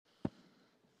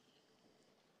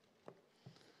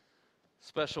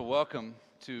Special welcome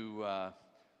to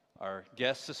our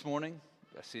guests this morning.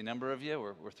 I see a number of you.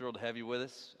 We're thrilled to have you with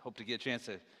us. Hope to get a chance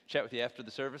to chat with you after the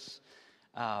service.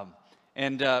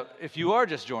 If you are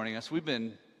just joining us, we've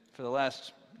been, for the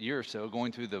last year or so,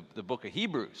 going through the book of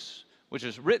Hebrews, which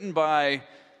is written by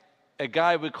a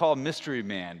guy we call Mystery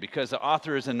Man because the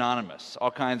author is anonymous.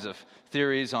 All kinds of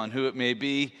theories on who it may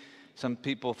be. Some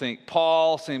people think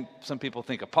Paul, some people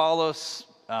think Apollos.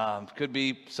 Could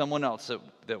be someone else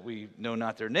that we know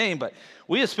not their name, but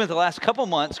we have spent the last couple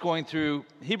months going through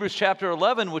Hebrews chapter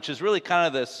 11, which is really kind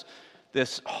of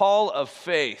this hall of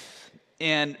faith.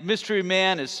 And Mystery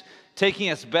Man is taking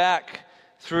us back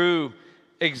through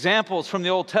examples from the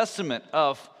Old Testament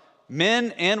of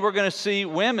men, and we're going to see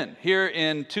women. Here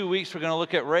in 2 weeks, we're going to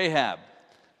look at Rahab,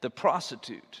 the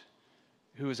prostitute,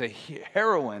 who is a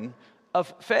heroine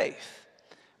of faith.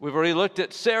 We've already looked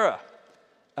at Sarah,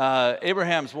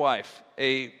 Abraham's wife,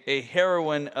 a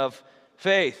heroine of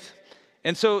faith.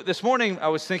 And so this morning I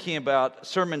was thinking about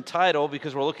sermon title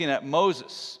because we're looking at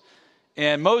Moses.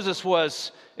 And Moses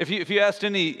was, if you asked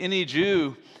any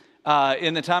Jew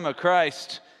in the time of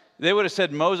Christ, they would have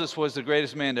said Moses was the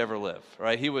greatest man to ever live,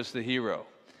 right? He was the hero.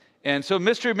 And so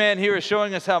Mystery Man here is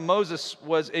showing us how Moses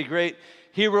was a great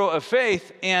hero of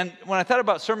faith. And when I thought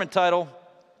about sermon title,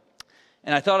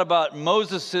 and I thought about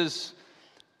Moses's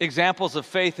examples of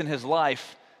faith in his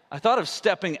life, I thought of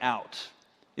stepping out.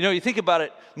 You know, you think about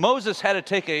it, Moses had to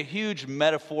take a huge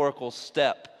metaphorical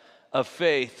step of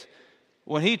faith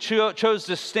when he chose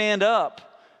to stand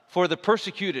up for the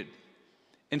persecuted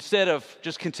instead of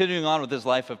just continuing on with his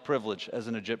life of privilege as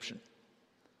an Egyptian,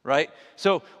 right?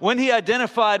 So when he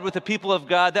identified with the people of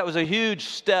God, that was a huge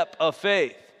step of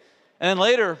faith. And then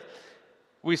later,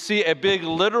 we see a big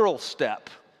literal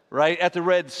step, right, at the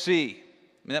Red Sea.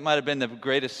 I mean, that might have been the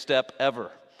greatest step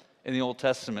ever in the Old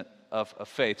Testament of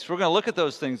faith. So we're going to look at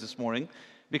those things this morning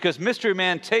because Mystery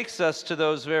Man takes us to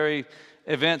those very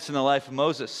events in the life of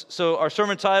Moses. So our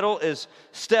sermon title is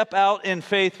Step Out in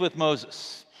Faith with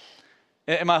Moses.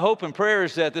 And my hope and prayer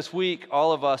is that this week,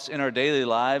 all of us in our daily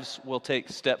lives will take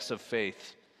steps of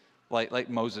faith like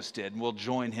Moses did, and we'll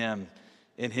join him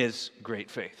in his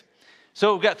great faith.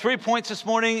 So we've got 3 points this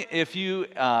morning. If you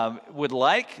would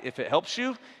like, if it helps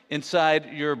you,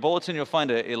 inside your bulletin you'll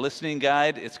find a listening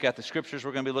guide. It's got the scriptures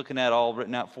we're going to be looking at all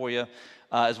written out for you,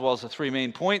 as well as the 3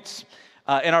 main points.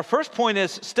 And our first point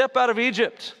is step out of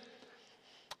Egypt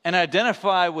and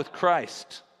identify with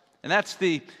Christ. And that's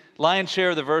the lion's share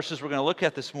of the verses we're going to look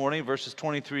at this morning, verses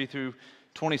 23 through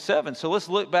 27. So let's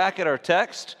look back at our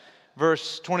text,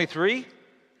 verse 23.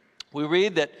 We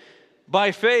read that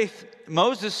by faith,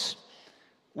 Moses,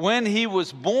 when he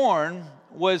was born,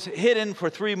 was hidden for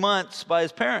 3 months by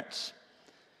his parents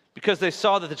because they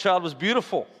saw that the child was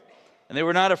beautiful and they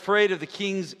were not afraid of the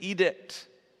king's edict.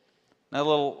 Now, a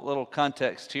little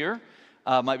context here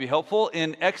might be helpful.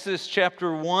 In Exodus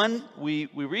chapter 1, we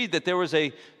read that there was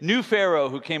a new Pharaoh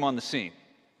who came on the scene,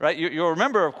 right? You'll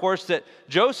remember, of course, that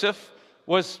Joseph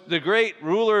was the great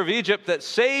ruler of Egypt that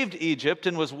saved Egypt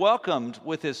and was welcomed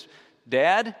with his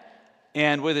dad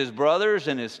and with his brothers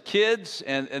and his kids,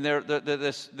 and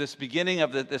this beginning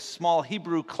of this small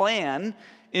Hebrew clan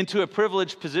into a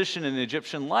privileged position in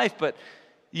Egyptian life. But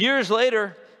years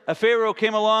later, a Pharaoh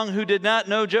came along who did not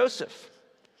know Joseph.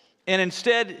 And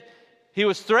instead, he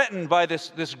was threatened by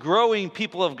this growing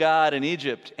people of God in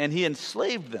Egypt, and he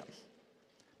enslaved them.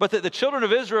 But the children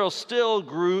of Israel still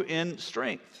grew in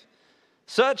strength,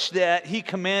 such that he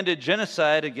commanded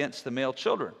genocide against the male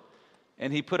children.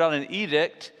 And he put out an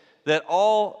edict that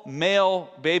all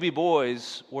male baby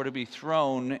boys were to be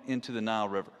thrown into the Nile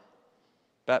River.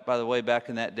 By the way, back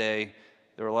in that day,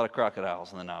 there were a lot of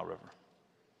crocodiles in the Nile River.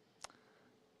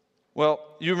 Well,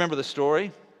 you remember the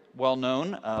story, well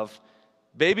known, of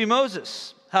baby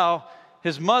Moses, how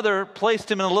his mother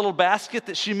placed him in a little basket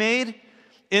that she made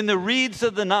in the reeds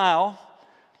of the Nile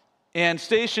and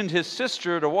stationed his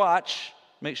sister to watch,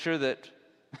 make sure that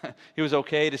he was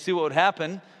okay, to see what would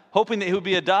happen, hoping that he would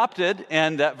be adopted,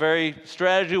 and that very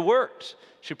strategy worked.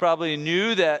 She probably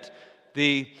knew that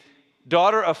the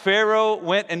daughter of Pharaoh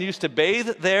went and used to bathe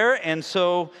there, and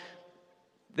so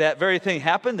that very thing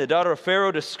happened. The daughter of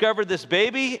Pharaoh discovered this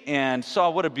baby and saw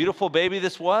what a beautiful baby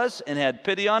this was and had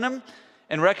pity on him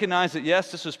and recognized that, yes,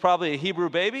 this was probably a Hebrew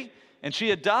baby, and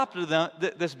she adopted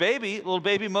this baby, little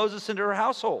baby Moses, into her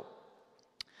household.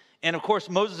 And of course,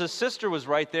 Moses' sister was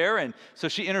right there, and so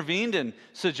she intervened and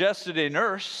suggested a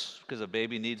nurse, because a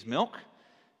baby needs milk,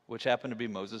 which happened to be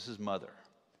Moses' mother.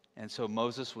 And so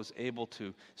Moses was able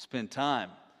to spend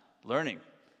time learning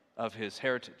of his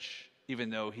heritage, even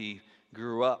though he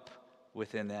grew up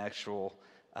within the actual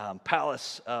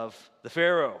palace of the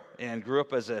Pharaoh and grew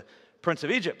up as a prince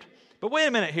of Egypt. But wait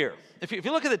a minute here. If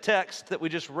you look at the text that we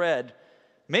just read,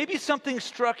 maybe something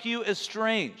struck you as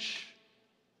strange.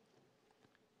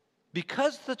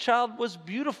 Because the child was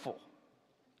beautiful,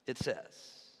 it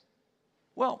says.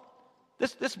 Well,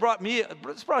 this brought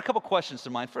a couple questions to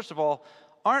mind. First of all,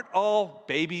 aren't all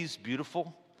babies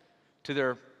beautiful to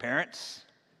their parents?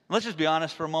 Let's just be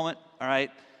honest for a moment, all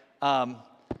right?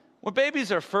 When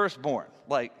babies are first born,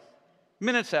 like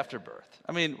minutes after birth,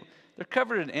 I mean, they're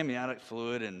covered in amniotic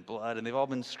fluid and blood, and they've all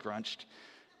been scrunched.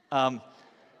 To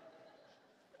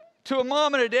a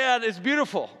mom and a dad, it's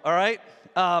beautiful, all right?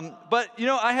 But, you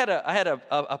know, I had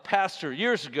a pastor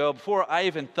years ago, before I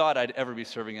even thought I'd ever be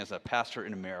serving as a pastor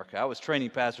in America. I was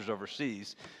training pastors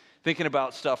overseas, thinking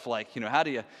about stuff like, you know, how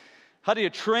do you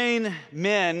train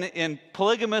men in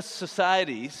polygamous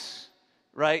societies,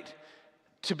 right,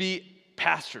 to be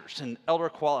pastors and elder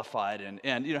qualified,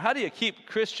 and you know, how do you keep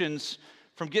Christians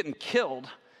from getting killed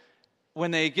when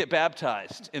they get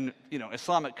baptized in, you know,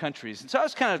 Islamic countries? And so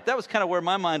that was kind of where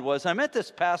my mind was. I met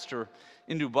this pastor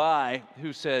in Dubai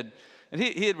who said, and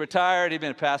he had retired, he'd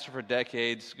been a pastor for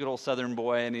decades, good old Southern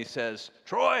boy, and he says,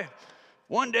 "Troy,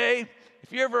 one day,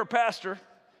 if you're ever a pastor,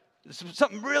 this is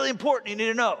something really important you need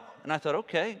to know." And I thought,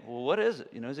 okay, well, what is it?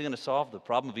 You know, is he going to solve the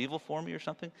problem of evil for me or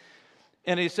something?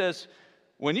 And he says,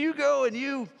 when you go and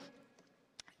you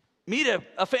meet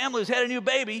a family who's had a new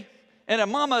baby, and a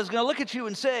mama is going to look at you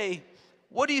and say,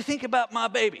 "What do you think about my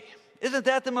baby? Isn't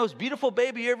that the most beautiful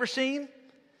baby you ever seen?"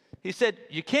 He said,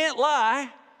 "You can't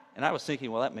lie." And I was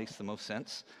thinking, well, that makes the most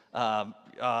sense.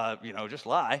 You know, just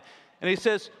lie. And he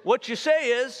says, "What you say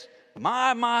is,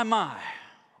 my,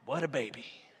 what a baby."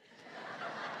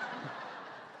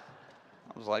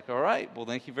 I was like, all right, well,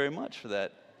 thank you very much for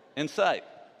that insight.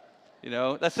 You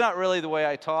know, that's not really the way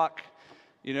I talk.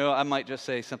 You know, I might just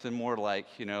say something more like,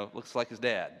 you know, looks like his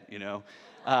dad, you know.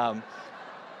 I'm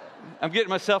getting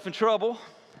myself in trouble.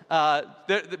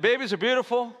 The babies are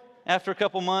beautiful after a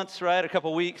couple months, right? A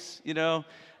couple weeks, you know.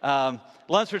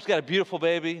 Lunsford's got a beautiful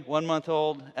baby, 1 month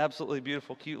old, absolutely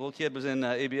beautiful, cute little kid, was in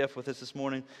ABF with us this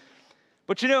morning.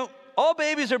 But you know, all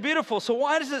babies are beautiful, so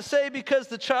why does it say because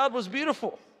the child was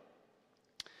beautiful?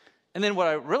 And then what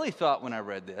I really thought when I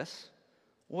read this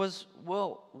was,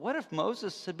 well, what if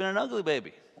Moses had been an ugly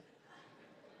baby?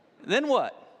 Then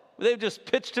what? Would they have just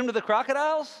pitched him to the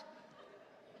crocodiles?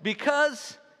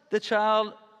 Because the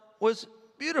child was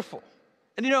beautiful.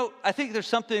 And you know, I think there's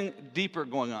something deeper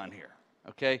going on here,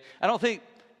 okay? I don't think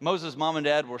Moses' mom and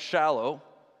dad were shallow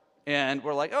and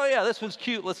were like, oh yeah, this one's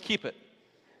cute, let's keep it,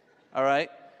 all right?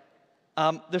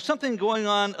 There's something going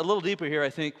on a little deeper here, I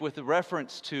think, with the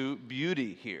reference to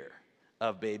beauty here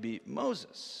of baby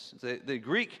Moses. The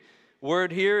Greek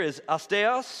word here is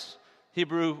asteos.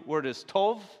 Hebrew word is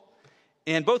tov.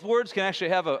 And both words can actually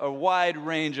have a wide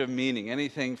range of meaning,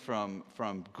 anything from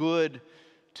good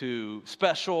to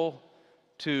special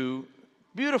to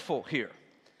beautiful here.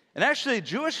 And actually,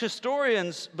 Jewish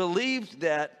historians believed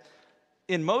that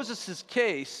in Moses'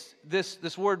 case,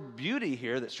 this word beauty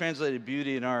here, that's translated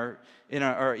beauty in our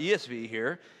ESV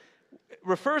here,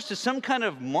 refers to some kind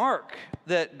of mark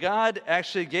that God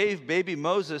actually gave baby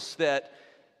Moses that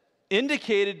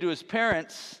indicated to his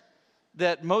parents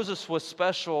that Moses was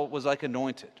special, was like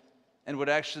anointed, and would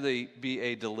actually be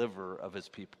a deliverer of his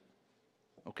people.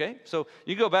 Okay? So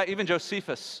you go back, even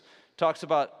Josephus talks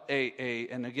about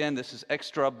and again, this is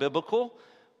extra biblical,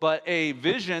 but a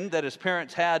vision that his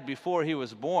parents had before he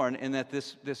was born, and that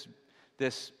this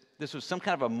was some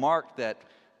kind of a mark that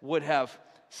would have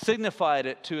signified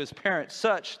it to his parents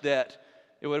such that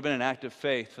it would have been an act of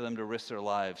faith for them to risk their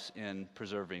lives in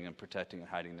preserving and protecting and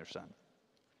hiding their son.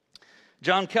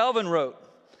 John Calvin wrote,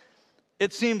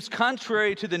 "It seems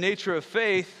contrary to the nature of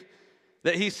faith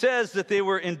that he says that they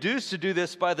were induced to do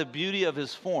this by the beauty of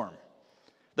his form.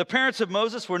 The parents of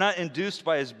Moses were not induced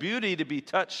by his beauty to be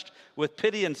touched with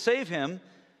pity and save him,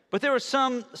 but there was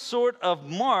some sort of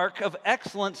mark of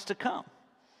excellence to come,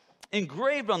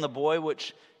 engraved on the boy,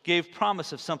 which gave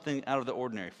promise of something out of the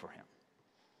ordinary for him."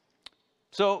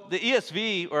 So the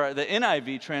ESV, or the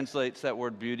NIV, translates that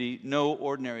word beauty, no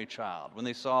ordinary child. When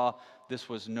they saw this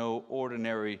was no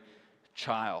ordinary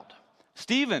child.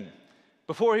 Stephen,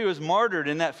 before he was martyred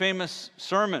in that famous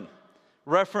sermon,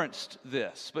 referenced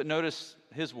this, but notice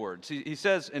his words. He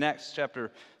says in Acts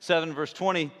chapter 7, verse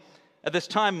 20, "At this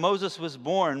time Moses was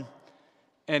born,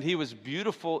 and he was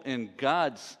beautiful in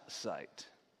God's sight."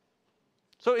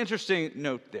 So interesting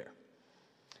note there.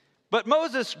 But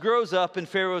Moses grows up in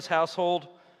Pharaoh's household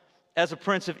as a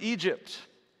prince of Egypt.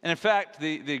 And in fact,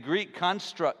 the Greek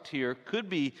construct here could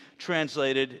be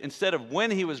translated, instead of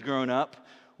when he was grown up,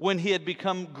 when he had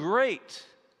become great.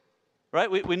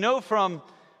 Right? We know from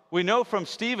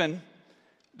Stephen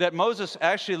that Moses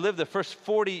actually lived the first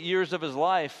 40 years of his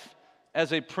life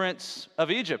as a prince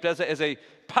of Egypt, as a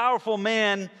powerful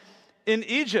man in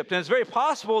Egypt. And it's very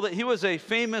possible that he was a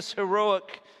famous,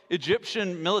 heroic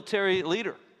Egyptian military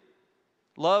leader,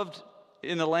 loved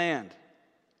in the land.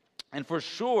 And for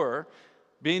sure,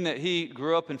 being that he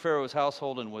grew up in Pharaoh's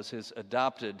household and was his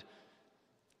adopted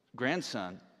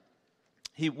grandson,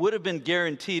 he would have been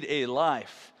guaranteed a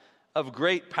life of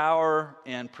great power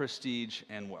and prestige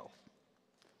and wealth.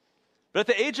 But at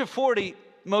the age of 40,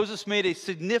 Moses made a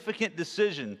significant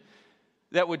decision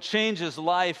that would change his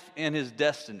life and his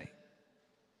destiny: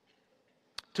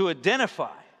 to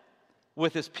identify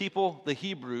with his people, the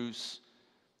Hebrews,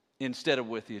 instead of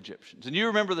with the Egyptians. And you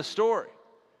remember the story.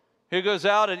 He goes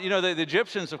out, and the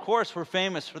Egyptians, of course, were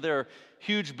famous for their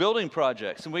huge building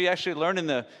projects. And we actually learn in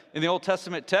the Old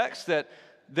Testament text that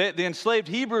the enslaved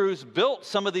Hebrews built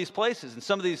some of these places and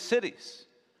some of these cities,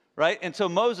 right? And so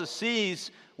Moses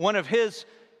sees one of his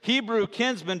Hebrew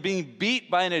kinsmen being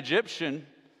beat by an Egyptian.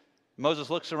 Moses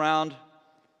looks around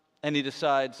and he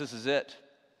decides, this is it.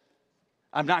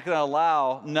 I'm not going to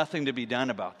allow nothing to be done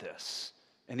about this.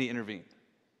 And he intervened.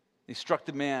 He struck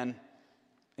the man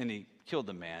and he killed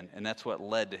the man, and that's what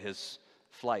led to his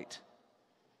flight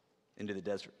into the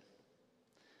desert.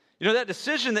 That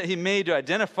decision that he made to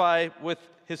identify with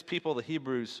his people, the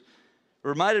Hebrews,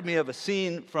 reminded me of a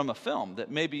scene from a film that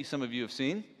maybe some of you have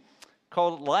seen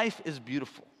called Life is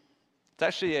Beautiful. It's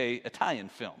actually an Italian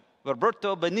film.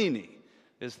 Roberto Benigni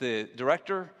is the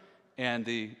director and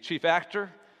the chief actor.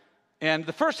 And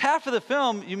the first half of the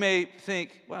film, you may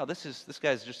think, wow, this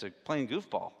guy's just a plain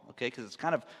goofball, okay? Because it's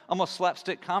kind of almost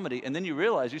slapstick comedy. And then you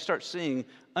realize, you start seeing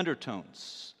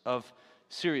undertones of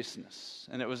seriousness.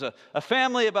 And it was a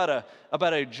family about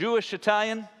a Jewish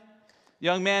Italian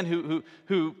young man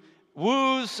who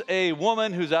woos a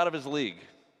woman who's out of his league,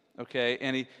 okay?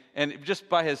 And just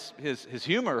by his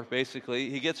humor, basically,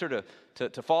 he gets her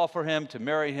to fall for him, to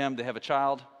marry him, to have a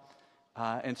child.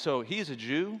 And so he's a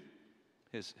Jew.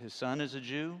 His son is a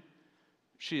Jew.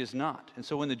 She is not. And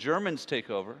so when the Germans take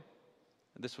over,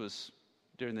 this was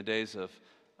during the days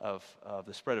of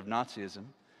the spread of Nazism,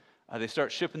 they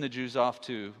start shipping the Jews off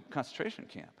to concentration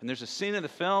camp. And there's a scene in the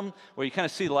film where you kind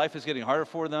of see life is getting harder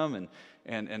for them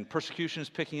and persecution is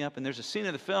picking up. And there's a scene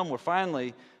in the film where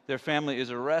finally their family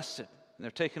is arrested and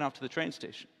they're taken off to the train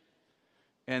station.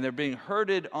 And they're being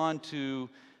herded onto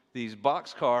these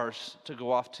boxcars to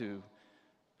go off to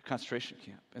concentration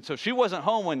camp. And so she wasn't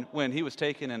home when he was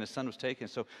taken and his son was taken.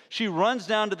 So she runs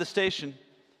down to the station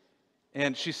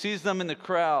and she sees them in the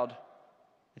crowd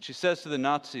and she says to the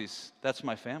Nazis, "That's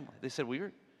my family." They said, "Well,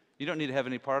 you don't need to have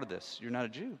any part of this. You're not a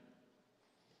Jew."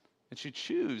 And she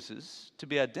chooses to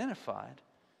be identified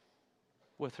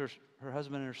with her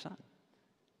husband and her son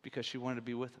because she wanted to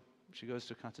be with him. She goes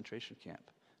to a concentration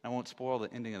camp. I won't spoil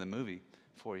the ending of the movie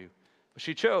for you. But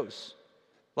she chose,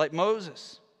 like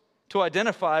Moses, to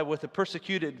identify with the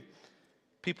persecuted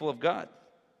people of God.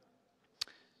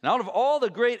 And out of all the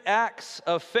great acts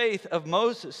of faith of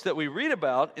Moses that we read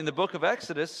about in the book of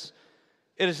Exodus,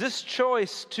 it is this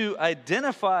choice to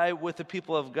identify with the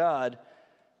people of God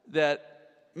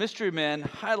that Mystery Man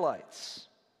highlights.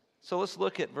 So let's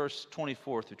look at verse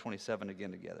 24 through 27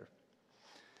 again together.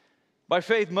 By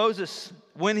faith, Moses,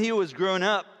 when he was grown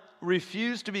up,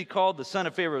 refused to be called the son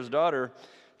of Pharaoh's daughter,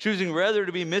 choosing rather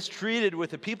to be mistreated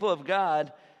with the people of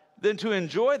God than to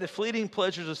enjoy the fleeting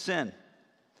pleasures of sin.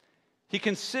 He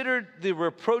considered the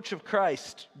reproach of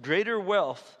Christ greater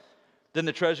wealth than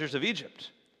the treasures of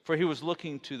Egypt, for he was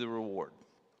looking to the reward.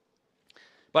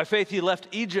 By faith he left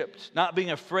Egypt, not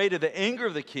being afraid of the anger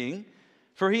of the king,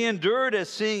 for he endured as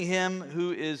seeing him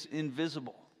who is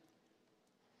invisible.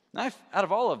 Now, out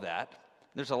of all of that,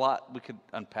 there's a lot we could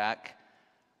unpack.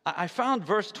 I found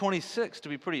verse 26 to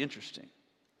be pretty interesting.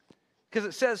 Because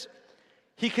it says,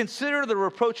 he considered the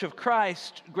reproach of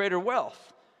Christ greater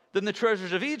wealth than the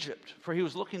treasures of Egypt, for he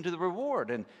was looking to the reward.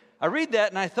 And I read that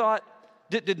and I thought,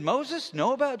 did Moses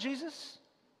know about Jesus?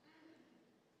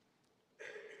 I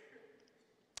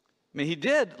mean, he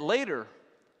did later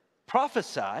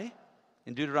prophesy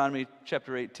in Deuteronomy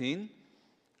chapter 18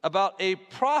 about a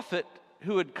prophet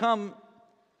who would come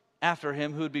after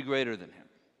him who would be greater than him.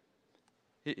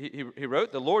 He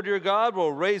wrote, "The Lord your God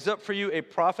will raise up for you a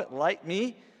prophet like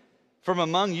me from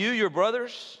among you, your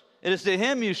brothers. It is to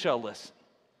him you shall listen."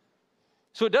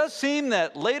 So it does seem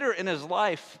that later in his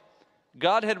life,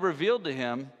 God had revealed to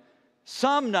him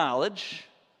some knowledge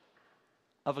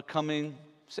of a coming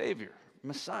Savior,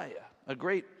 Messiah, a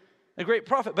great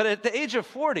prophet. But at the age of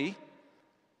 40,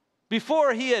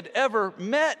 before he had ever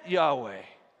met Yahweh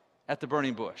at the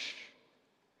burning bush,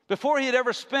 before he had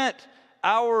ever spent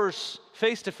hours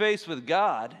face-to-face with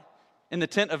God in the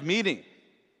tent of meeting.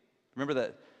 Remember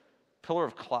that pillar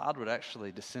of cloud would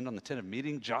actually descend on the tent of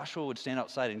meeting? Joshua would stand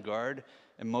outside and guard,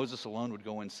 and Moses alone would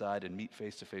go inside and meet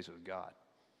face-to-face with God.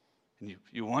 And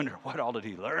you wonder, what all did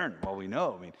he learn? Well, we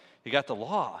know. I mean, he got the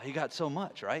law. He got so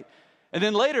much, right? And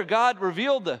then later, God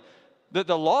revealed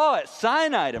the law at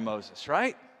Sinai to Moses,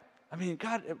 right? I mean,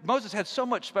 Moses had so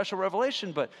much special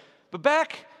revelation, but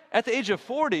back at the age of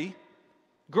 40,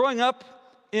 growing up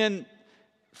in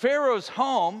Pharaoh's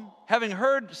home, having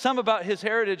heard some about his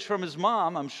heritage from his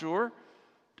mom, I'm sure,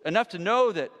 enough to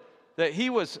know that he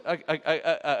was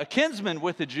a kinsman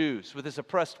with the Jews, with this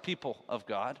oppressed people of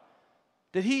God,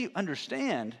 did he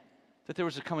understand that there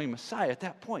was a coming Messiah at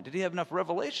that point? Did he have enough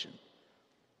revelation?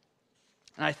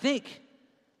 And I think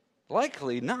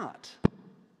likely not.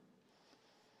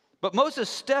 But Moses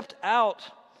stepped out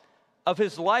of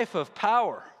his life of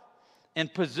power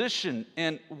and position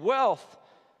and wealth,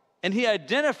 and he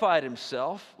identified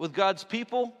himself with God's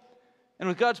people and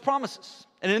with God's promises.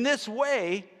 And in this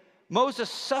way, Moses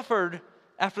suffered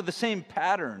after the same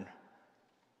pattern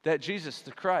that Jesus,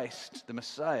 the Christ, the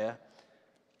Messiah,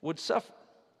 would suffer.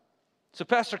 So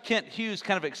Pastor Kent Hughes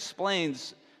kind of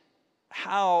explains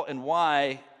how and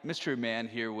why Mystery Man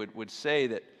here would say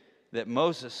that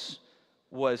Moses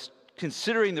was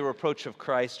considering the reproach of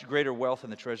Christ greater wealth than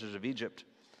the treasures of Egypt,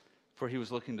 for he was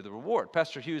looking to the reward.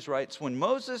 Pastor Hughes writes, when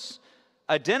Moses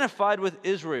identified with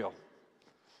Israel,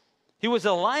 he was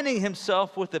aligning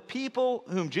himself with the people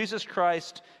whom Jesus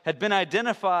Christ had been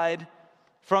identified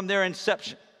from their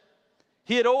inception.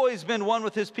 He had always been one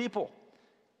with his people.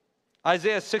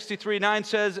 Isaiah 63:9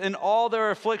 says, in all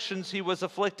their afflictions he was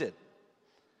afflicted.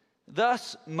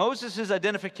 Thus, Moses'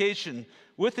 identification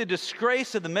with the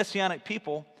disgrace of the Messianic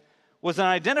people was an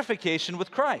identification with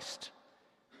Christ.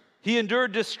 He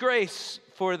endured disgrace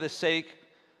for the sake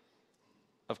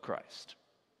of Christ.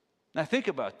 Now think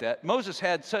about that. Moses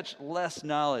had such less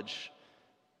knowledge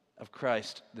of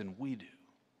Christ than we do.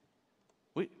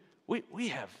 We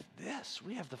have this.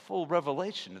 We have the full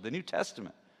revelation of the New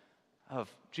Testament of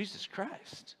Jesus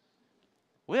Christ.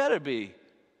 We ought to be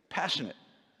passionate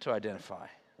to identify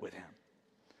with him.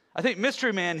 I think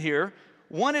Mystery Man here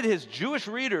wanted his Jewish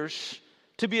readers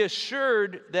to be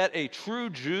assured that a true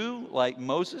Jew like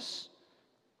Moses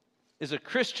is a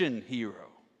Christian hero.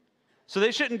 So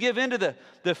they shouldn't give in to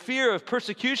the fear of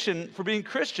persecution for being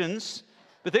Christians,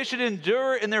 but they should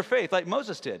endure in their faith like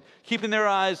Moses did, keeping their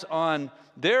eyes on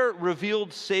their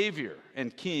revealed Savior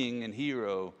and King and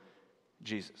hero,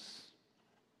 Jesus.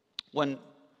 One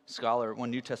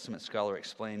New Testament scholar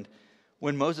explained,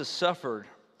 when Moses suffered,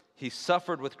 he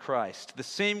suffered with Christ, the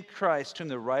same Christ whom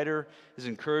the writer is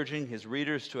encouraging his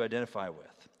readers to identify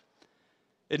with.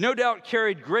 It no doubt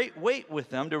carried great weight with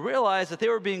them to realize that they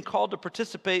were being called to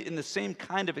participate in the same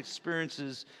kind of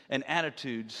experiences and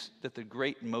attitudes that the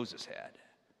great Moses had,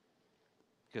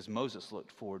 because Moses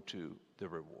looked forward to the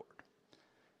reward.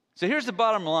 So here's the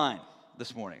bottom line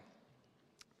this morning.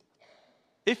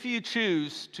 If you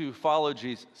choose to follow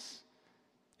Jesus,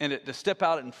 and to step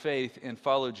out in faith and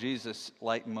follow Jesus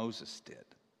like Moses did,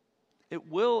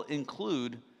 it will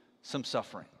include some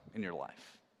suffering in your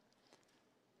life.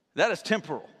 That is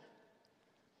temporal,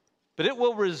 but it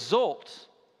will result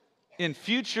in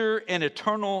future and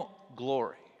eternal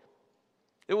glory.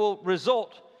 It will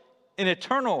result in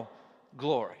eternal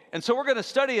glory. And so we're going to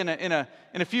study in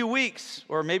a few weeks,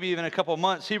 or maybe even a couple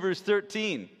months, Hebrews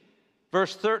 13,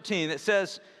 verse 13, that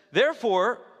says,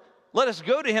 therefore, let us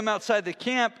go to him outside the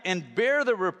camp and bear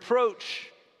the reproach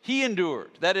he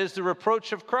endured. That is, the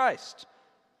reproach of Christ.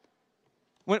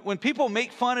 When people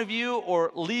make fun of you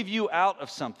or leave you out of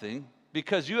something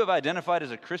because you have identified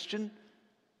as a Christian,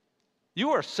 you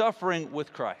are suffering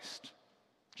with Christ,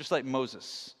 just like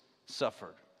Moses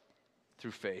suffered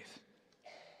through faith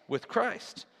with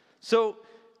Christ. So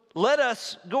let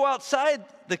us go outside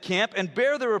the camp and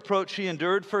bear the reproach he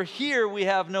endured, for here we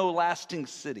have no lasting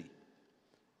city,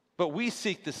 but we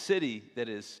seek the city that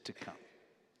is to come.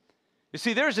 You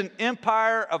see, there's an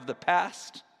empire of the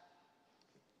past.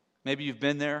 Maybe you've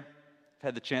been there,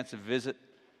 had the chance to visit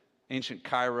ancient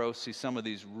Cairo, see some of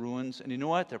these ruins, and you know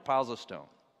what? They're piles of stone.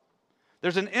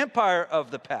 There's an empire of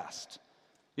the past.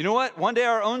 You know what? One day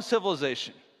our own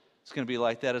civilization is going to be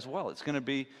like that as well. It's going to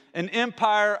be an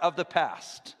empire of the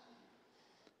past.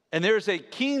 And there's a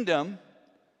kingdom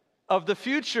of the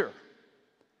future.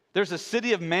 There's a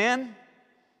city of man,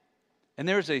 and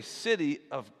there's a city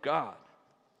of God.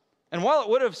 And while it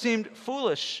would have seemed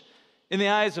foolish in the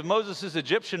eyes of Moses'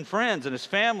 Egyptian friends and his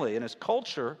family and his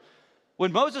culture,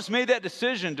 When Moses made that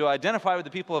decision to identify with the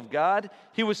people of God,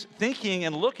 he was thinking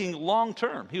and looking long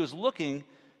term. He was looking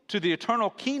to the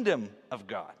eternal kingdom of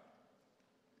God.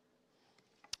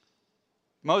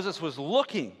 Moses was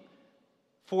looking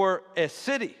for a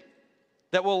city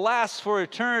that will last for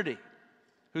eternity,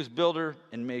 whose builder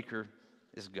and maker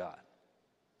is God.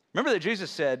 Remember that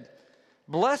Jesus said,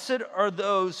 "Blessed are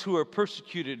those who are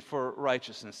persecuted for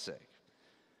righteousness' sake,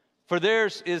 for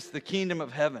theirs is the kingdom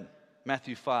of heaven."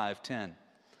 Matthew 5:10.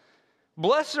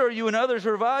 "Blessed are you when others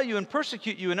revile you and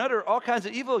persecute you and utter all kinds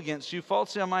of evil against you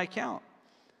falsely on my account.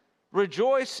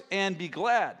 Rejoice and be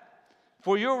glad,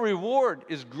 for your reward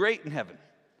is great in heaven.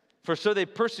 For so they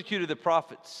persecuted the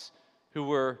prophets who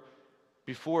were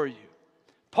before you."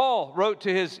 Paul wrote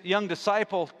to his young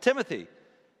disciple Timothy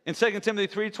in 2 Timothy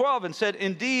 3:12 and said,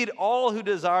 "Indeed, all who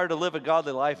desire to live a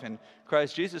godly life in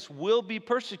Christ Jesus will be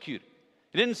persecuted."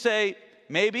 He didn't say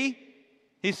maybe.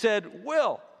 He said,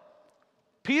 will.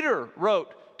 Peter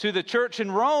wrote to the church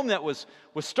in Rome that was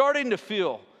starting to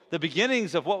feel the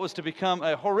beginnings of what was to become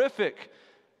a horrific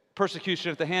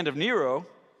persecution at the hand of Nero.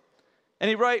 And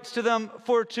he writes to them,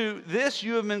 "For to this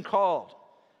you have been called,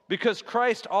 because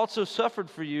Christ also suffered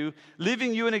for you,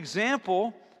 leaving you an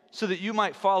example so that you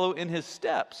might follow in his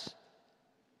steps."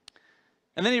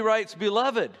 And then he writes,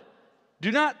 "Beloved,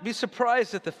 do not be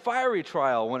surprised at the fiery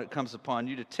trial when it comes upon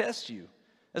you to test you,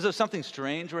 as though something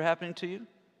strange were happening to you."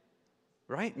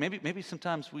 Right? Maybe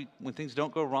sometimes when things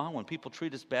don't go wrong, when people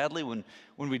treat us badly, when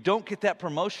we don't get that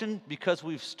promotion because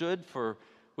we've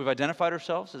identified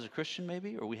ourselves as a Christian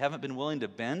maybe, or we haven't been willing to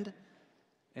bend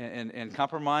and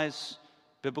compromise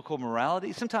biblical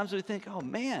morality. Sometimes we think, oh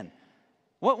man,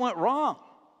 what went wrong?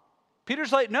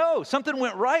 Peter's like, no, something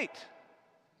went right.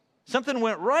 Something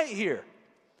went right here,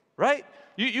 right?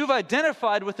 You've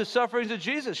identified with the sufferings of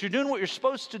Jesus. You're doing what you're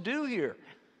supposed to do here,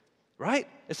 right?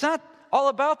 It's not all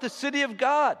about the city of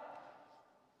God.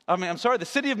 The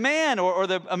city of man or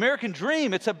the American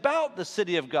dream. It's about the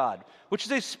city of God, which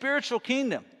is a spiritual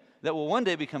kingdom that will one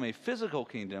day become a physical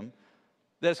kingdom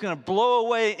that's going to blow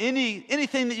away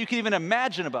anything that you can even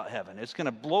imagine about heaven. It's going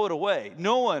to blow it away.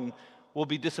 No one will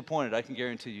be disappointed, I can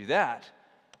guarantee you that.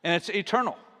 And it's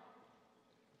eternal.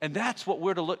 And that's what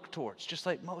we're to look towards, just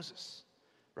like Moses,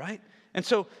 right? And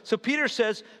so Peter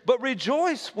says, "But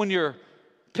rejoice when you're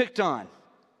picked on,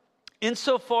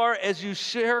 insofar as you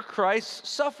share Christ's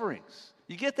sufferings."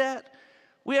 You get that?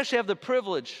 We actually have the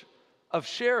privilege of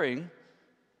sharing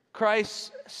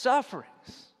Christ's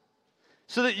sufferings,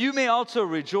 so that you may also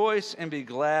rejoice and be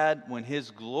glad when his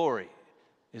glory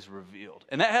is revealed.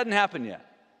 And that hadn't happened yet.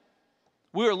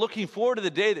 We are looking forward to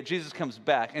the day that Jesus comes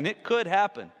back, and it could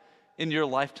happen in your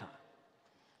lifetime.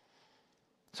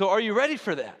 So are you ready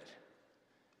for that?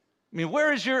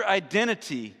 Where is your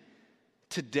identity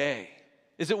today?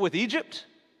 Is it with Egypt?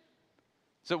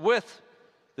 Is it with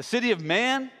the city of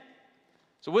man?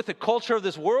 Is it with the culture of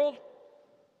this world?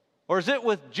 Or is it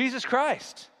with Jesus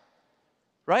Christ?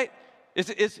 Right?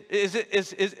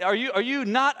 Are you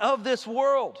not of this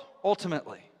world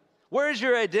ultimately? Where is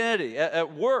your identity?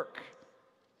 At work?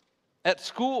 At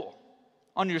school?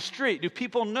 On your street? Do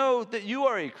people know that you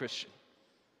are a Christian?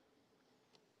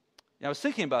 I was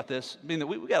thinking about this, being that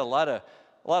we got a lot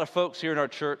of folks here in our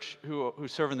church who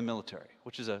serve in the military,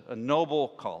 which is a noble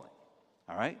calling,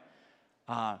 all right?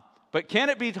 But can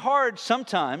it be hard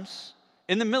sometimes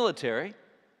in the military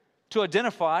to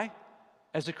identify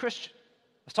as a Christian?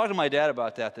 I was talking to my dad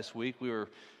about that this week. We were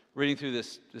reading through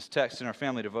this text in our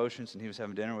family devotions, and he was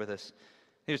having dinner with us.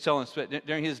 He was telling us that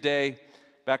during his day,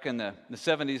 back in the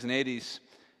 70s and 80s,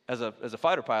 as a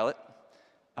fighter pilot,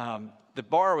 the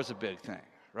bar was a big thing,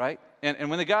 right? And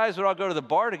when the guys would all go to the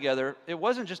bar together, it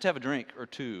wasn't just to have a drink or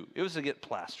two. It was to get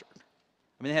plastered.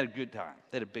 They had a good time.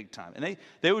 They had a big time. And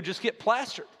they would just get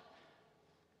plastered.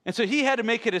 And so he had to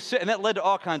make a decision, and that led to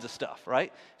all kinds of stuff,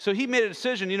 right? So he made a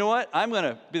decision, you know what? I'm going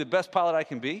to be the best pilot I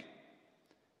can be,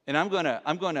 and I'm going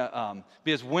to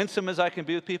be as winsome as I can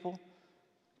be with people,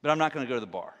 but I'm not going to go to the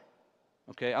bar,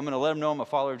 okay? I'm going to let them know I'm a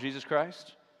follower of Jesus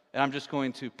Christ, and I'm just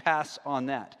going to pass on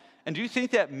that. And do you think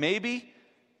that maybe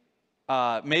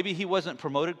he wasn't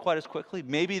promoted quite as quickly?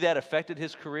 Maybe that affected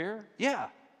his career? Yeah,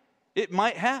 it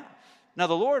might have. Now,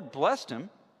 the Lord blessed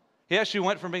him. He actually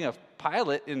went from being a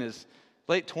pilot in his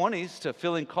late 20s to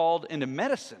feeling called into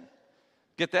medicine.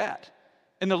 Get that?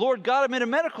 And the Lord got him into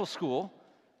medical school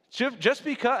just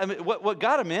because, what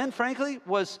got him in, frankly,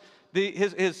 was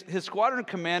his squadron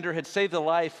commander had saved the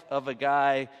life of a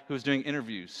guy who was doing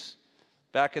interviews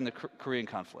back in the Korean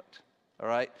conflict, all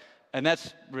right? And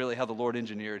that's really how the Lord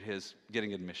engineered his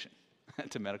getting admission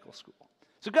to medical school.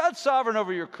 So God's sovereign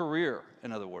over your career,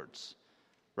 in other words,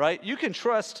 right? You can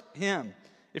trust him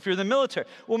if you're in the military.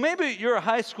 Well, maybe you're a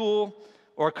high school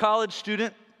or a college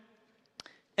student,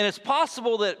 and it's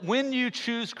possible that when you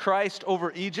choose Christ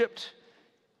over Egypt,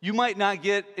 you might not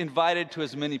get invited to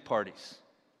as many parties.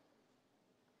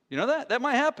 You know that? That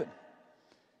might happen.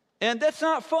 And that's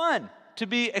not fun, to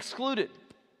be excluded.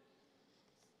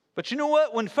 But you know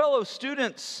what? When fellow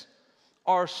students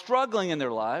are struggling in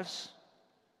their lives,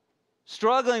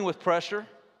 struggling with pressure,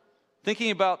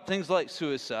 thinking about things like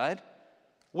suicide,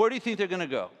 where do you think they're going to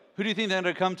go? Who do you think they're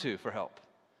going to come to for help?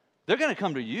 They're going to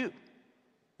come to you.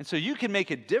 And so you can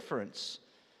make a difference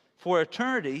for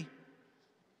eternity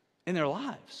in their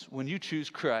lives when you choose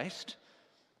Christ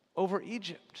over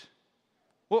Egypt.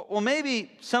 Well,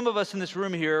 maybe some of us in this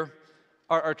room here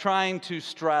are trying to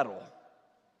straddle.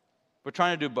 We're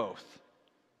trying to do both,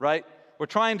 right? We're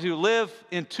trying to live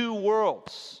in two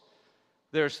worlds.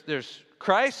 There's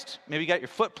Christ, maybe you got your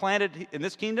foot planted in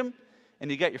this kingdom,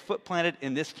 and you got your foot planted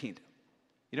in this kingdom.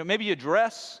 You know, maybe you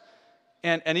dress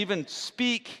and even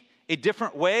speak a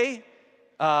different way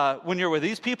when you're with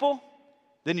these people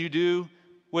than you do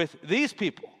with these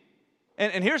people.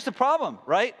 And here's the problem,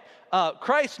 right?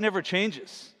 Christ never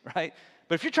changes, right?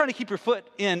 But if you're trying to keep your foot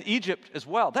in Egypt as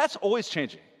well, that's always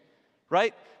changing,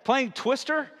 right? Playing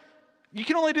Twister, you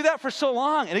can only do that for so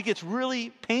long, and it gets really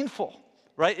painful,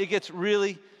 right? It gets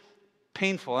really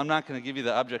painful. I'm not going to give you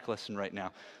the object lesson right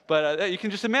now, but you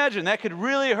can just imagine that could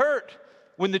really hurt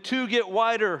when the two get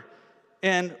wider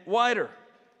and wider.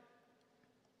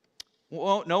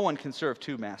 Well, no one can serve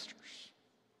two masters,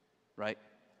 right?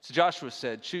 So Joshua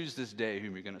said, choose this day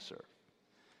whom you're going to serve.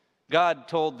 God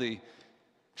told the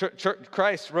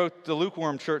Christ wrote the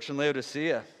lukewarm church in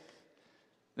Laodicea.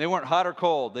 They weren't hot or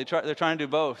cold. They're trying to do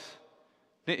both.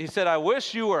 He said, I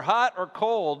wish you were hot or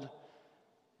cold,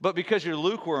 but because you're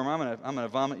lukewarm, I'm going to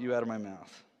vomit you out of my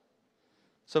mouth.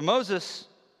 So Moses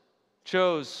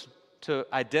chose to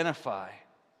identify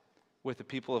with the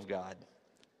people of God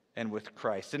and with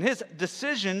Christ. And his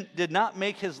decision did not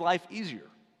make his life easier.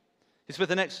 He spent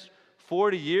the next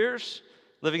 40 years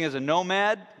living as a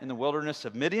nomad in the wilderness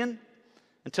of Midian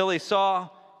until he saw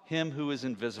him who is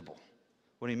invisible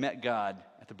when he met God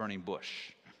at the burning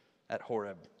bush at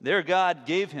Horeb. There God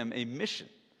gave him a mission,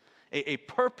 a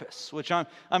purpose, which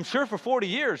I'm sure for 40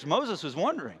 years Moses was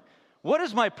wondering, what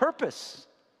is my purpose?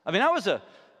 I mean,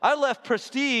 I left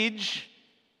prestige,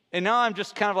 and now I'm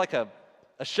just kind of like a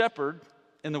shepherd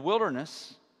in the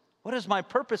wilderness. What is my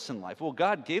purpose in life? Well,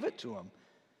 God gave it to him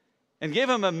and gave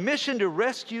him a mission to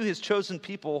rescue his chosen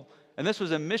people, and this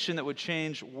was a mission that would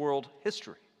change world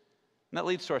history. And that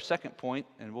leads to our second point,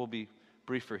 and we'll be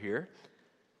briefer here,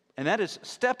 and that is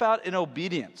step out in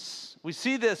obedience. We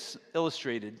see this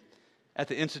illustrated at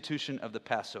the institution of the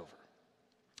Passover.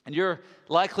 And you're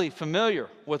likely familiar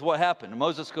with what happened.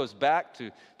 Moses goes back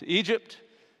to Egypt.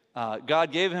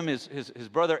 God gave him his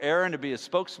brother Aaron to be his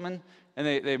spokesman, and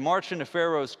they march into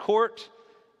Pharaoh's court,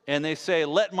 and they say,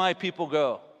 let my people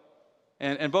go.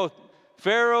 And both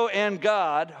Pharaoh and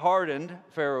God hardened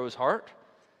Pharaoh's heart,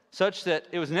 such that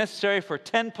it was necessary for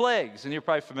 10 plagues, and you're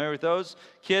probably familiar with those.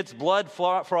 Kids, blood,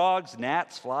 frogs,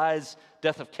 gnats, flies,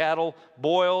 death of cattle,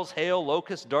 boils, hail,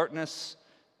 locusts, darkness,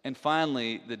 and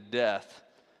finally the death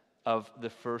of the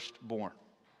firstborn.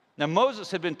 Now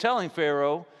Moses had been telling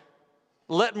Pharaoh,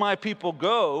 let my people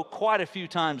go, quite a few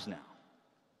times now.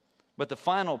 But the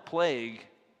final plague,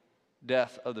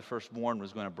 death of the firstborn,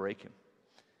 was going to break him.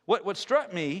 What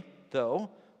struck me, though,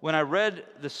 when I read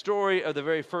the story of the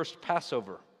very first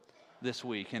Passover this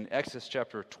week in Exodus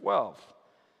chapter 12,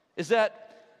 is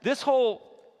that this whole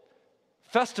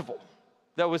festival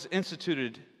that was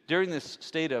instituted during this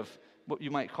state of what you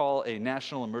might call a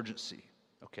national emergency,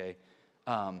 okay,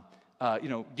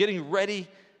 getting ready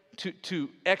to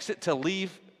exit, to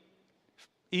leave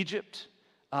Egypt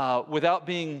without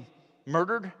being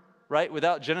murdered, right,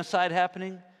 without genocide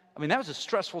happening. I mean, that was a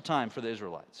stressful time for the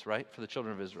Israelites, right, for the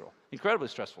children of Israel. Incredibly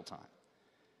stressful time.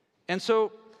 And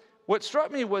so what struck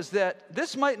me was that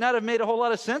this might not have made a whole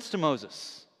lot of sense to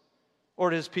Moses or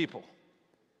to his people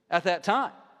at that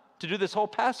time to do this whole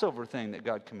Passover thing that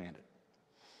God commanded.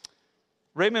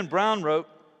 Raymond Brown wrote,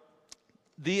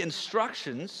 the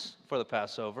instructions for the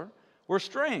Passover were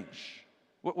strange.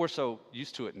 We're so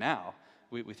used to it now.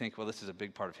 We think, well, this is a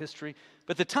big part of history.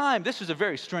 But at the time, this was a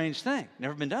very strange thing.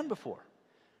 Never been done before,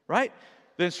 right?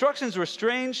 The instructions were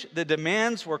strange. The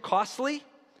demands were costly,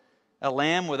 a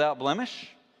lamb without blemish,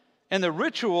 and the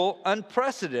ritual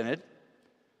unprecedented,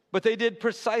 but they did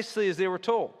precisely as they were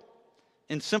told.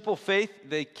 In simple faith,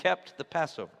 they kept the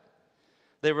Passover.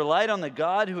 They relied on the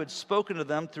God who had spoken to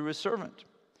them through his servant.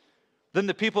 Then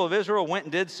the people of Israel went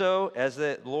and did so as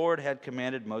the Lord had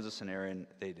commanded Moses and Aaron.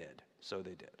 They did. So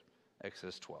they did.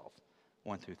 Exodus 12,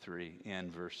 1 through 3,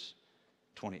 and verse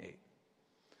 28.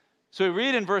 So we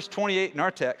read in verse 28 in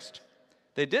our text,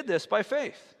 they did this by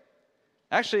faith.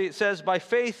 Actually, it says, by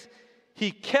faith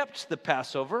he kept the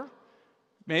Passover.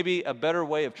 Maybe a better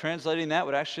way of translating that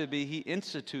would actually be he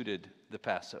instituted the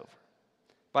Passover.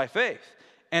 By faith.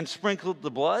 And sprinkled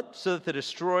the blood so that the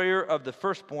destroyer of the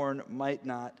firstborn might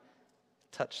not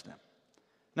touch them.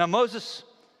 Now Moses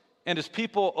and his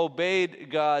people obeyed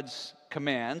God's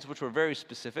commands, which were very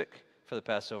specific for the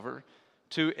Passover,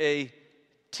 to a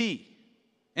T.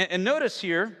 And notice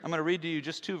here, I'm going to read to you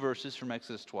just 2 verses from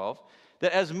Exodus 12,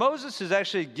 that as Moses is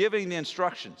actually giving the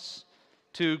instructions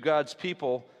to God's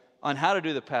people on how to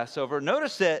do the Passover,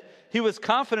 notice that he was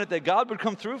confident that God would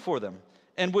come through for them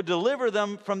and would deliver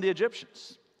them from the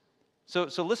Egyptians. So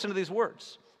listen to these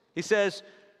words. He says,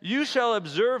 you shall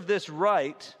observe this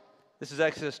rite. This is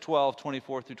Exodus 12,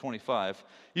 24 through 25.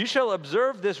 You shall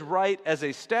observe this rite as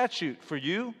a statute for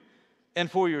you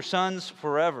and for your sons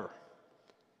forever.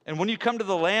 And when you come to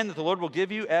the land that the Lord will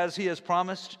give you, as he has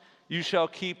promised, you shall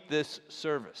keep this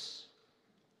service.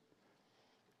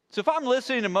 So if I'm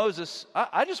listening to Moses,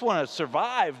 I just want to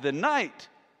survive the night,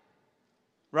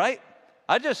 right?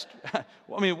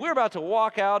 We're about to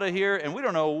walk out of here and we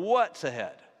don't know what's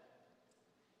ahead.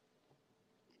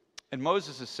 And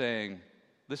Moses is saying,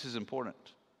 this is important.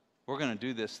 We're going to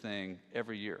do this thing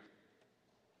every year,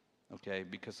 okay?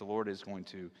 Because the Lord is going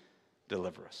to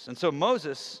deliver us. And so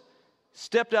Moses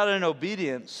stepped out in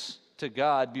obedience to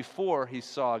God before he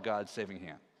saw God's saving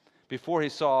hand, before he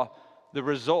saw the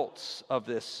results of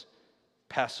this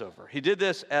Passover. He did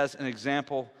this as an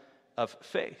example of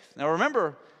faith. Now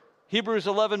remember, Hebrews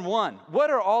 11:1. What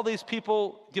are all these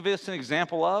people giving us an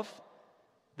example of?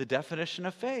 The definition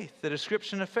of faith, the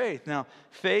description of faith. Now,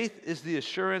 faith is the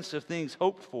assurance of things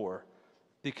hoped for,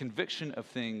 the conviction of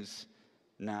things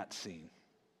not seen.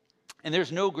 And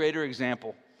there's no greater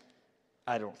example,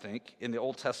 I don't think, in the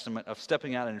Old Testament of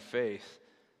stepping out in faith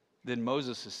than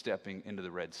Moses is stepping into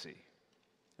the Red Sea.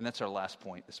 And that's our last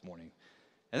point this morning.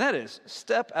 And that is,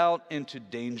 step out into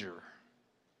danger,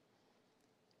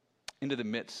 into the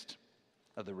midst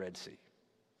of the Red Sea.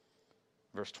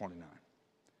 Verse 29.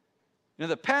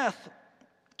 The path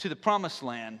to the promised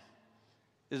land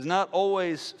is not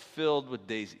always filled with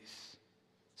daisies.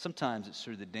 Sometimes it's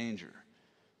through the danger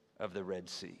of the Red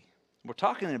Sea. We're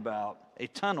talking about a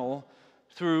tunnel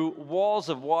through walls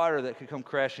of water that could come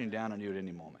crashing down on you at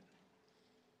any moment.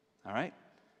 All right?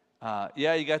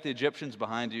 You got the Egyptians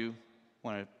behind you,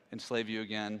 want to enslave you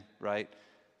again, right?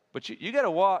 But you got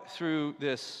to walk through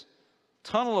this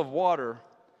tunnel of water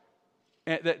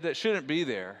that shouldn't be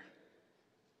there.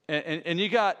 And you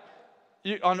got,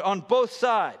 on both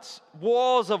sides,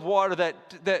 walls of water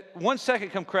that 1 second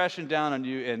come crashing down on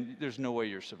you and there's no way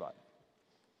you're surviving.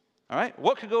 All right?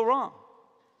 What could go wrong?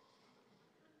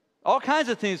 All kinds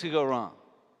of things could go wrong.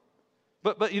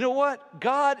 But you know what?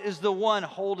 God is the one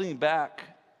holding back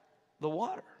the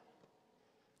water.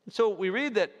 And so we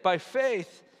read that by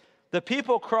faith, the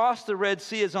people crossed the Red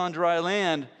Sea as on dry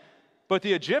land, but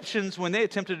the Egyptians, when they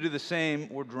attempted to do the same,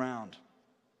 were drowned.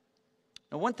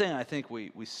 Now, one thing I think we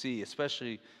see,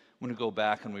 especially when we go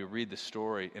back and we read the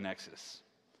story in Exodus,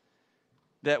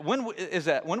 that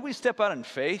when we step out in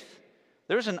faith,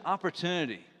 there's an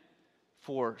opportunity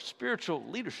for spiritual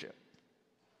leadership.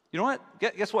 You know what?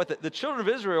 Guess what? The children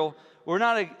of Israel were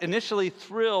not initially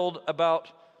thrilled about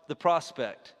the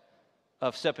prospect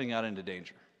of stepping out into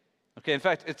danger. Okay, in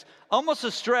fact, it's almost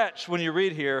a stretch when you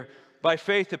read here, by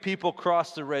faith the people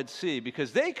crossed the Red Sea,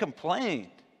 because they complained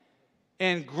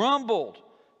and grumbled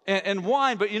and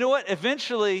whined. But you know what?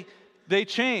 Eventually, they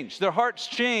changed. Their hearts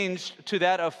changed to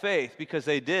that of faith because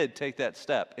they did take that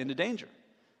step into danger.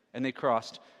 And they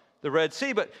crossed the Red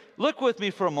Sea. But look with me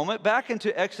for a moment back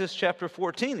into Exodus chapter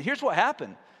 14. Here's what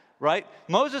happened, right?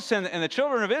 Moses and the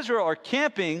children of Israel are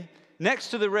camping next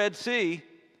to the Red Sea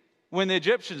when the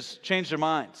Egyptians changed their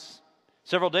minds.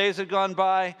 Several days had gone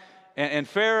by, and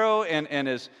Pharaoh and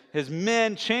his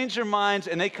men changed their minds,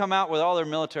 and they come out with all their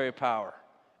military power.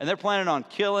 And they're planning on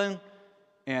killing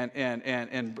and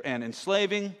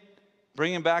enslaving,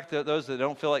 bringing back those that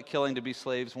don't feel like killing to be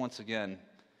slaves once again.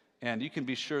 And you can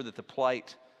be sure that the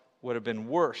plight would have been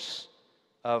worse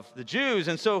of the Jews.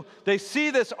 And so they see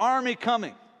this army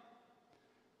coming,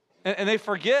 and they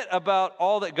forget about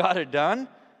all that God had done.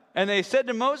 And they said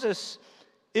to Moses,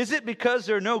 "Is it because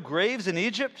there are no graves in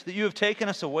Egypt that you have taken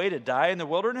us away to die in the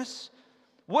wilderness?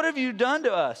 What have you done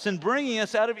to us in bringing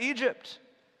us out of Egypt?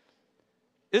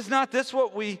 Is not this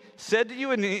what we said to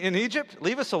you in Egypt?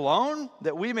 Leave us alone,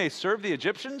 that we may serve the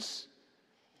Egyptians?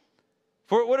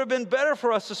 For it would have been better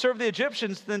for us to serve the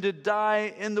Egyptians than to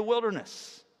die in the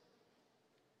wilderness."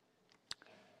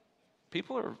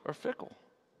 people are fickle,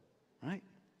 right?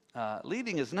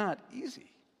 Leading is not easy.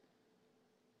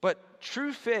 But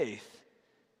true faith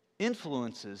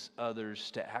influences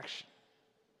others to action.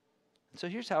 And so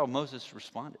here's how Moses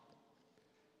responded.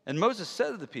 And Moses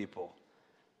said to the people,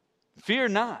 "Fear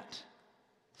not,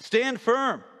 stand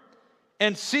firm,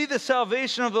 and see the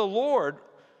salvation of the Lord,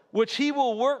 which he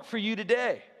will work for you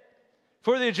today.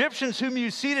 For the Egyptians whom you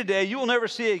see today, you will never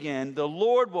see again. The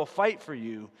Lord will fight for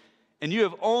you, and you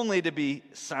have only to be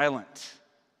silent."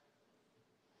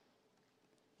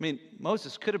 I mean,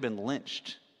 Moses could have been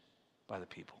lynched by the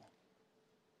people,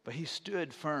 but he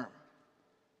stood firm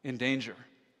in danger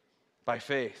by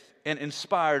faith and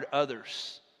inspired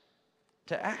others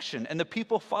to action, and the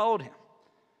people followed him.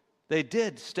 They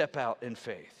did step out in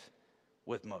faith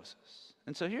with Moses.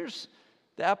 And so here's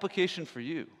the application for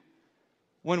you.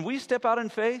 When we step out in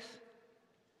faith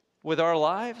with our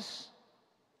lives,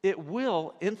 it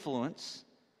will influence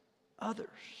others.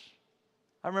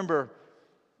 I remember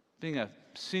being a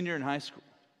senior in high school.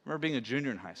 I remember being a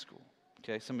junior in high school.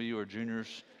 Okay, some of you are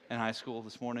juniors in high school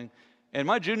this morning. And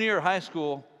my junior year of high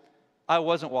school, I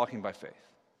wasn't walking by faith.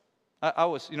 I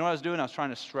was, you know what I was doing? I was trying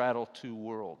to straddle two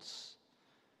worlds.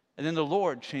 And then the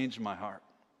Lord changed my heart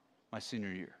my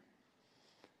senior year.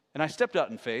 And I stepped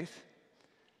out in faith.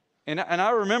 And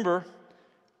I remember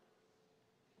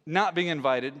not being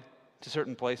invited to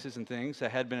certain places and things. I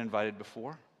had been invited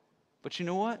before. But you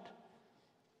know what?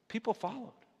 People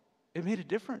followed. It made a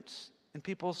difference in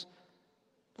people's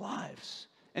lives.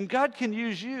 And God can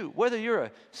use you, whether you're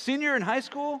a senior in high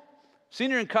school,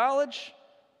 senior in college,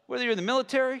 whether you're in the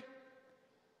military,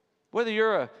 whether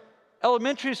you're an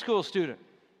elementary school student,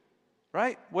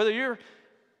 right? Whether you're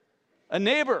a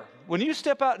neighbor. When you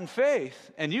step out in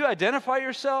faith and you identify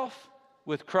yourself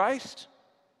with Christ,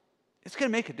 it's going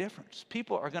to make a difference.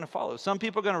 People are going to follow. Some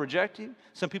people are going to reject you.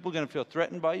 Some people are going to feel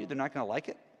threatened by you. They're not going to like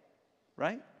it,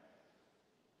 right?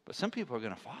 But some people are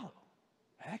going to follow.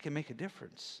 And that can make a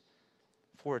difference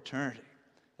for eternity.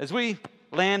 As we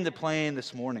land the plane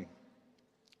this morning,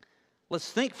 let's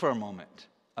think for a moment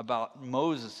about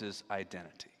Moses'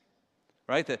 identity,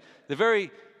 right? The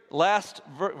very last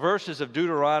verses of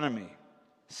Deuteronomy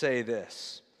say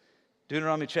this.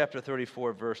 Deuteronomy chapter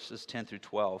 34, verses 10 through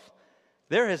 12.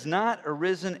 "There has not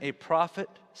arisen a prophet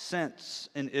since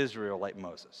in Israel like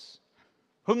Moses,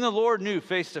 whom the Lord knew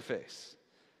face to face.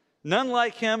 None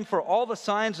like him for all the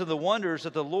signs and the wonders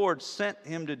that the Lord sent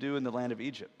him to do in the land of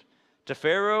Egypt, to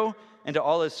Pharaoh and to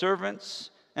all his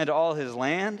servants and to all his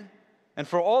land, and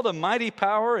for all the mighty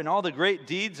power and all the great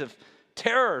deeds of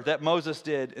terror that Moses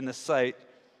did in the sight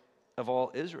of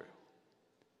all Israel."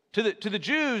 To the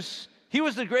Jews, he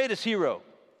was the greatest hero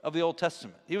of the Old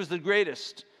Testament. He was the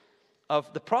greatest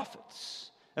of the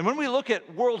prophets. And when we look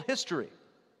at world history,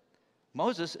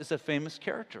 Moses is a famous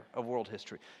character of world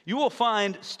history. You will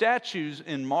find statues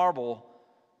in marble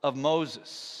of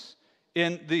Moses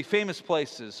in the famous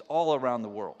places all around the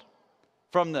world.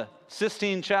 From the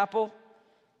Sistine Chapel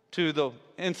to the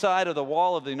inside of the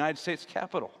wall of the United States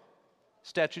Capitol,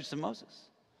 statues of Moses.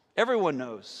 Everyone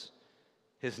knows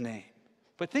his name.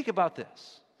 But think about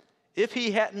this. If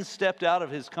he hadn't stepped out of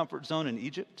his comfort zone in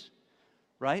Egypt,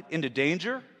 right, into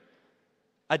danger,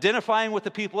 identifying with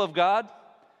the people of God,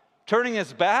 turning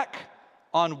his back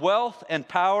on wealth and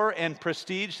power and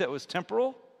prestige that was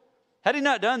temporal, had he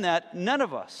not done that, none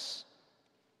of us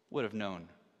would have known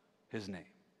his name.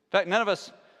 In fact, none of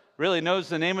us really knows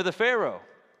the name of the Pharaoh,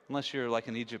 unless you're like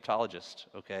an Egyptologist,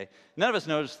 okay? None of us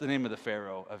knows the name of the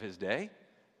Pharaoh of his day,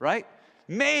 right?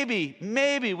 Maybe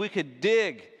we could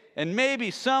dig and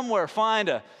maybe somewhere find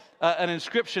an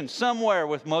inscription somewhere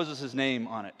with Moses' name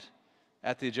on it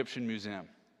at the Egyptian Museum.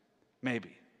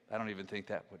 Maybe. I don't even think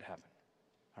that would happen,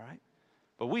 all right?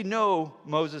 But we know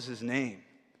Moses' name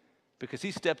because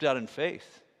he stepped out in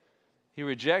faith. He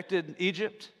rejected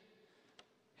Egypt.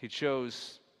 He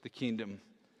chose the kingdom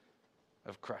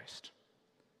of Christ.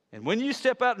 And when you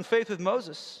step out in faith with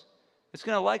Moses, it's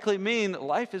going to likely mean that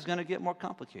life is going to get more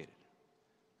complicated,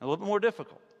 a little bit more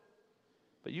difficult.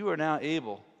 But you are now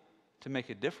able to make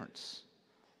a difference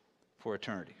for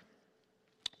eternity.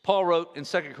 Paul wrote in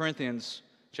 2 Corinthians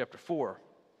chapter 4,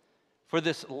 "For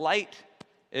this light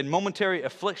and momentary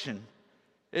affliction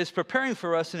is preparing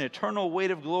for us an eternal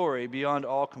weight of glory beyond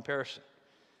all comparison,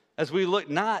 as we look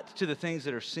not to the things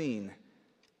that are seen,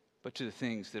 but to the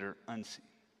things that are unseen."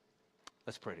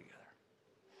 Let's pray together.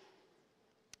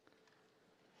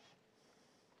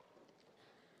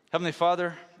 Heavenly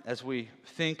Father, as we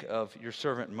think of your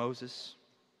servant Moses,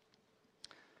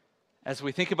 as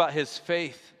we think about his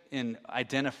faith in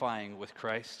identifying with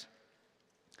Christ,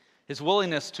 his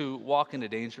willingness to walk into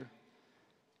danger,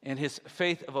 and his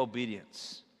faith of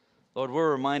obedience. Lord,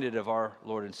 we're reminded of our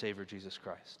Lord and Savior, Jesus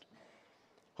Christ,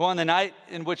 who on the night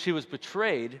in which he was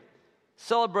betrayed,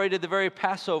 celebrated the very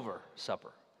Passover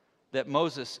supper that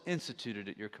Moses instituted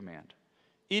at your command,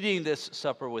 eating this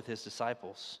supper with his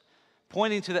disciples,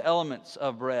 pointing to the elements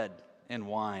of bread and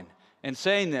wine, and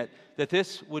saying that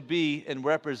this would be and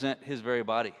represent his very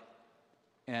body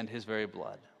and his very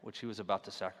blood, which he was about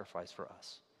to sacrifice for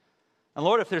us. And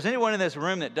Lord, if there's anyone in this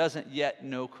room that doesn't yet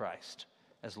know Christ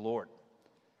as Lord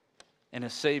and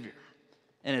as Savior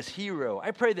and as hero,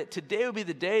 I pray that today would be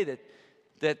the day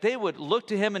that they would look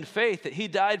to him in faith, that he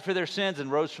died for their sins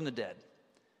and rose from the dead,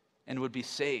 and would be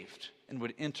saved and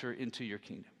would enter into your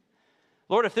kingdom.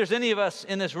 Lord, if there's any of us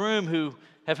in this room who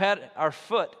have had our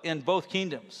foot in both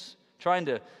kingdoms, trying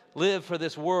to live for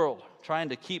this world, trying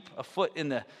to keep a foot in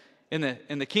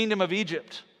the kingdom of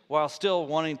Egypt while still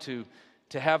wanting to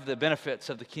have the benefits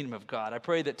of the kingdom of God, I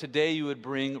pray that today you would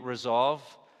bring resolve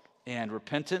and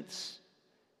repentance,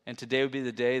 and today would be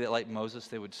the day that, like Moses,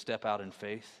 they would step out in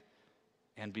faith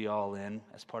and be all in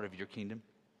as part of your kingdom.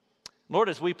 Lord,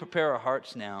 as we prepare our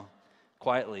hearts now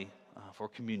quietly for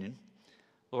communion,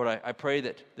 Lord, I pray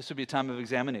that this would be a time of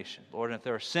examination. Lord, and if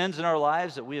there are sins in our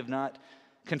lives that we have not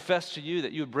confessed to you,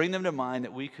 that you would bring them to mind,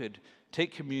 that we could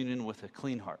take communion with a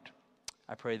clean heart.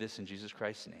 I pray this in Jesus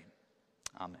Christ's name.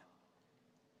 Amen.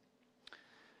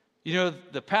 You know,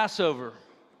 the Passover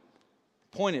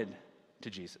pointed to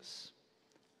Jesus.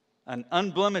 An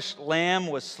unblemished lamb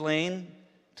was slain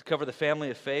to cover the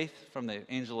family of faith from the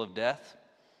angel of death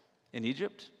in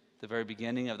Egypt, the very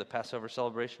beginning of the Passover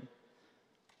celebration.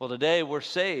 Well, today we're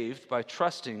saved by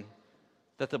trusting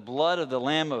that the blood of the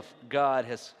Lamb of God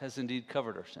has indeed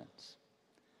covered our sins.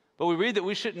 But we read that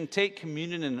we shouldn't take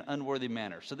communion in an unworthy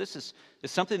manner. So this is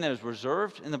something that is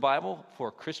reserved in the Bible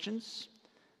for Christians.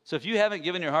 So if you haven't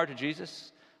given your heart to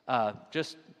Jesus,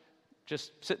 just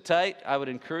sit tight. I would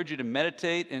encourage you to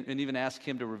meditate and even ask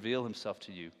him to reveal himself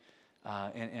to you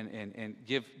and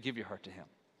give your heart to him.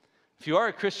 If you are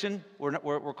a Christian,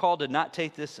 we're called to not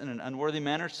take this in an unworthy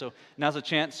manner. So now's a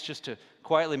chance just to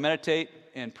quietly meditate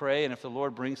and pray. And if the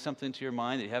Lord brings something to your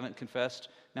mind that you haven't confessed,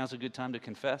 now's a good time to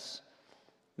confess.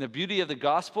 And the beauty of the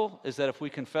gospel is that if we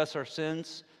confess our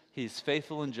sins, he's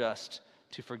faithful and just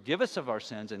to forgive us of our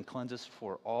sins and cleanse us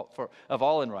of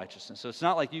all unrighteousness. So it's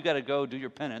not like you got to go do your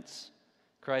penance.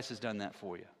 Christ has done that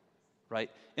for you,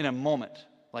 right? In a moment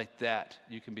like that,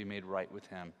 you can be made right with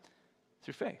him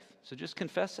through faith. So just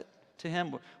confess it to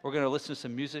him. We're going to listen to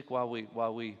some music while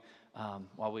we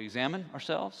examine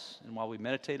ourselves and while we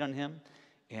meditate on him,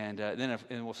 and then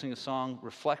we'll sing a song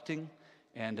reflecting,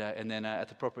 and then at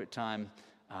the appropriate time,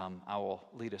 I will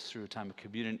lead us through a time of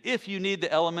communion. If you need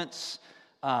the elements,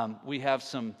 we have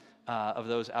some of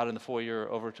those out in the foyer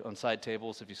over on side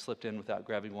tables. If you slipped in without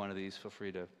grabbing one of these, feel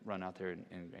free to run out there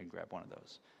and grab one of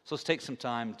those. So let's take some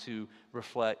time to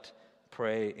reflect,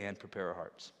 pray, and prepare our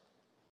hearts.